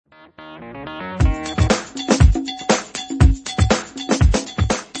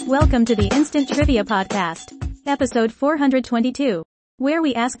Welcome to the Instant Trivia Podcast, episode 422, where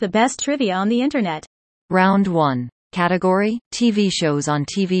we ask the best trivia on the internet. Round 1. Category: TV shows on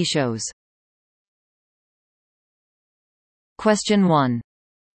TV shows. Question 1.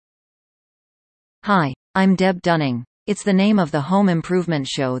 Hi, I'm Deb Dunning. It's the name of the home improvement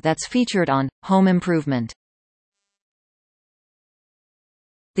show that's featured on Home Improvement.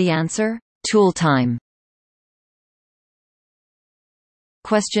 The answer? Tool Time.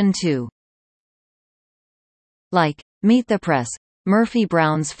 Question 2. Like Meet the Press, Murphy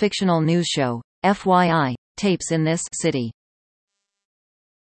Brown's fictional news show, FYI, tapes in this city.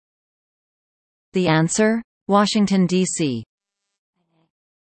 The answer? Washington, D.C.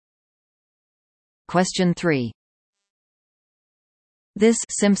 Question 3. This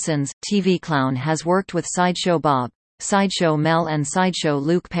Simpsons TV clown has worked with Sideshow Bob, Sideshow Mel and Sideshow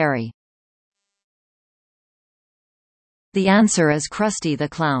Luke Perry. The answer is Krusty the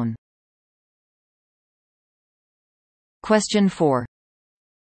Clown. Question 4.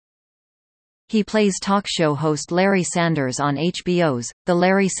 He plays talk show host Larry Sanders on HBO's The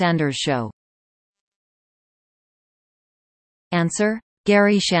Larry Sanders Show. Answer: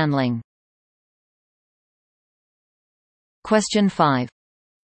 Gary Shandling. Question 5.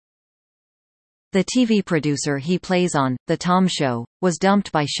 The TV producer he plays on The Tom Show was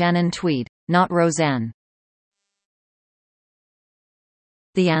dumped by Shannon Tweed, not Roseanne.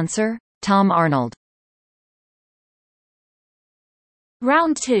 The answer? Tom Arnold.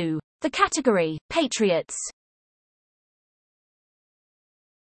 Round 2. The category: Patriots.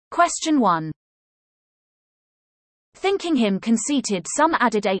 Question 1. Thinking him conceited, some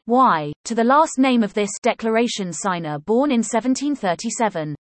added a Y to the last name of this declaration signer born in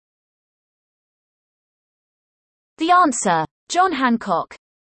 1737. The answer: John Hancock.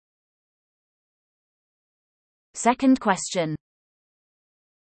 Second question.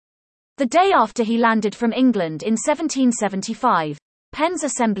 The day after he landed from England in 1775, Penn's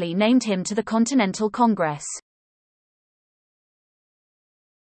Assembly named him to the Continental Congress.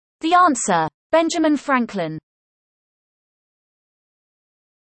 The answer: Benjamin Franklin.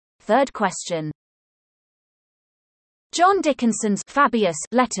 Third question. John Dickinson's Fabius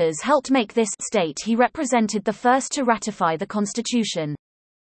letters helped make this state he represented the first to ratify the Constitution.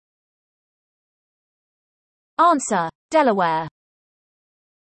 Answer: Delaware.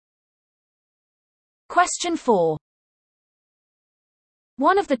 Question 4.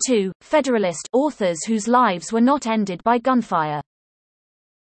 One of the two Federalist authors whose lives were not ended by gunfire.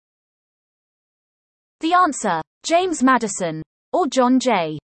 The answer: James Madison or John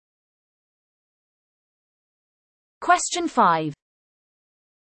Jay. Question 5.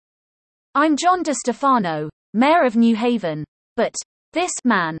 I'm John DeStefano, Mayor of New Haven, but this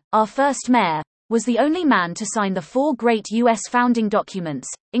man, our first mayor, was the only man to sign the 4 great U.S. founding documents,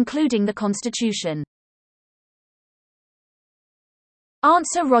 including the Constitution.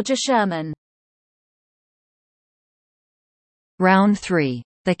 Answer: Roger Sherman. Round 3.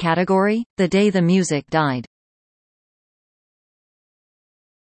 The category: The day the music died.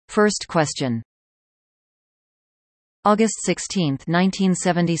 First question. August 16,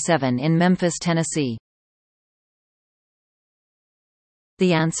 1977 in Memphis, Tennessee.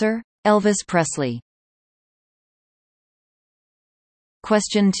 The answer: Elvis Presley.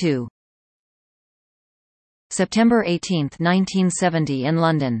 Question 2. September 18, 1970 in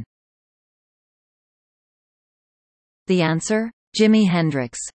London. The answer: Jimi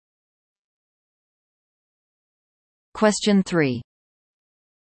Hendrix. Question 3.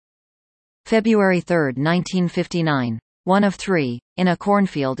 February 3, 1959. One of 3, in a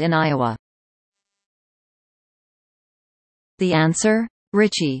cornfield in Iowa. The answer: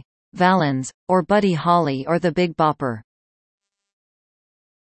 Ritchie Valens, or Buddy Holly or the Big Bopper.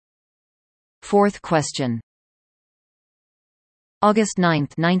 Fourth question. August 9,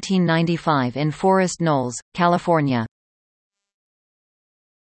 1995 in Forest Knolls, California.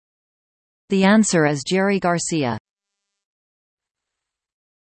 The answer is Jerry Garcia.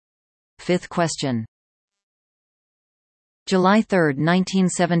 Fifth question. July 3,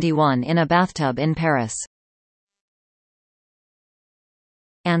 1971 in a bathtub in Paris.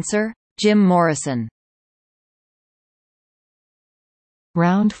 Answer: Jim Morrison.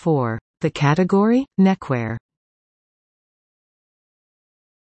 Round 4. The category: Neckwear.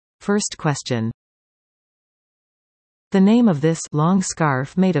 First question. The name of this long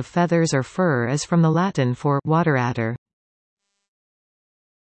scarf made of feathers or fur is from the Latin for water adder.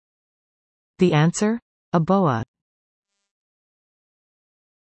 The answer? A boa.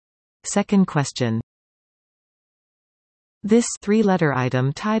 Second question. This three-letter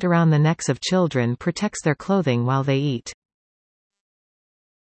item tied around the necks of children protects their clothing while they eat.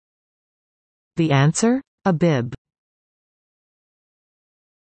 The answer? A bib.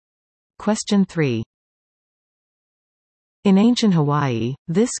 Question 3. In ancient Hawaii,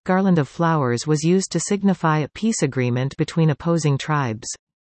 this garland of flowers was used to signify a peace agreement between opposing tribes.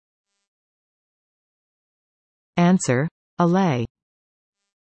 Answer: a lei.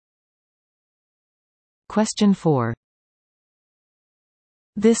 Question 4.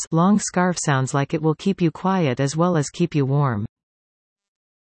 This long scarf sounds like it will keep you quiet as well as keep you warm.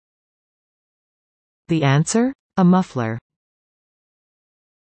 The answer? A muffler.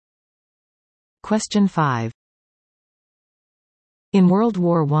 Question 5. In World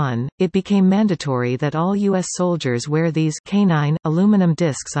War I, it became mandatory that all U.S. soldiers wear these canine aluminum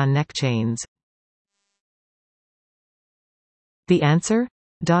discs on neck chains. The answer?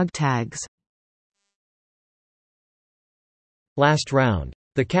 Dog tags. Last round.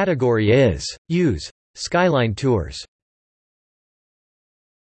 The category is Use. Skyline Tours.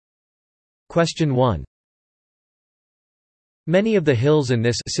 Question 1. Many of the hills in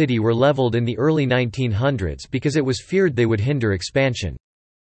this city were leveled in the early 1900s because it was feared they would hinder expansion.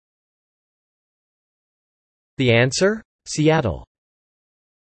 The answer? Seattle.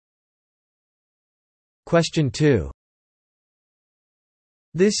 Question 2.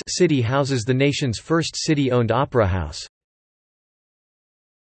 This city houses the nation's first city-owned opera house.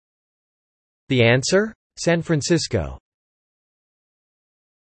 The answer? San Francisco.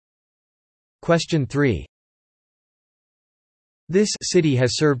 Question 3. This city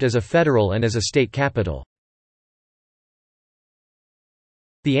has served as a federal and as a state capital.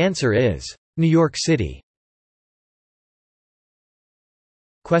 The answer is New York City.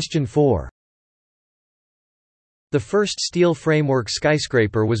 Question 4. The first steel framework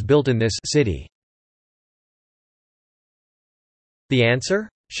skyscraper was built in this city. The answer?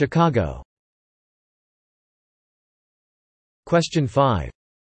 Chicago. Question 5.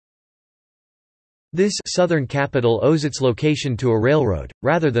 This southern capital owes its location to a railroad,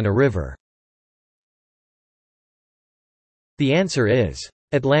 rather than a river. The answer is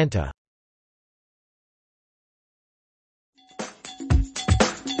Atlanta.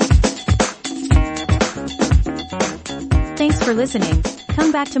 Thanks for listening.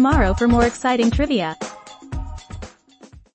 Come back tomorrow for more exciting trivia.